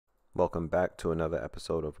Welcome back to another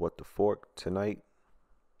episode of What the Fork. Tonight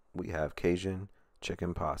we have Cajun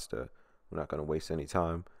chicken pasta. We're not going to waste any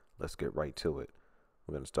time. Let's get right to it.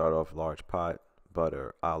 We're going to start off large pot,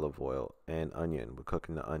 butter, olive oil, and onion. We're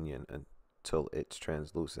cooking the onion until it's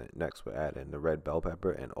translucent. Next, we're adding the red bell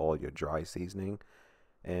pepper and all your dry seasoning.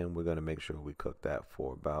 And we're going to make sure we cook that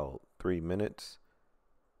for about 3 minutes.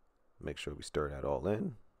 Make sure we stir that all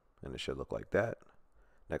in, and it should look like that.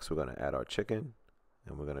 Next, we're going to add our chicken.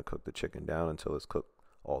 And we're going to cook the chicken down until it's cooked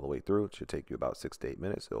all the way through. It should take you about 6 to 8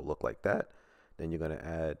 minutes. It'll look like that. Then you're going to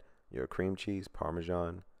add your cream cheese,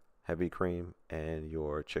 parmesan, heavy cream, and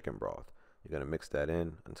your chicken broth. You're going to mix that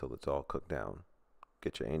in until it's all cooked down.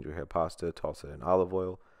 Get your angel hair pasta, toss it in olive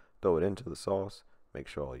oil, throw it into the sauce. Make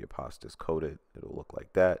sure all your pasta is coated. It'll look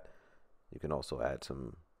like that. You can also add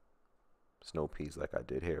some snow peas like I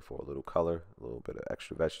did here for a little color, a little bit of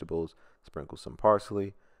extra vegetables, sprinkle some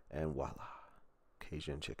parsley, and voila.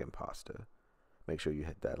 Cajun chicken pasta. Make sure you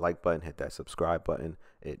hit that like button, hit that subscribe button.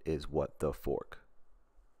 It is What the Fork.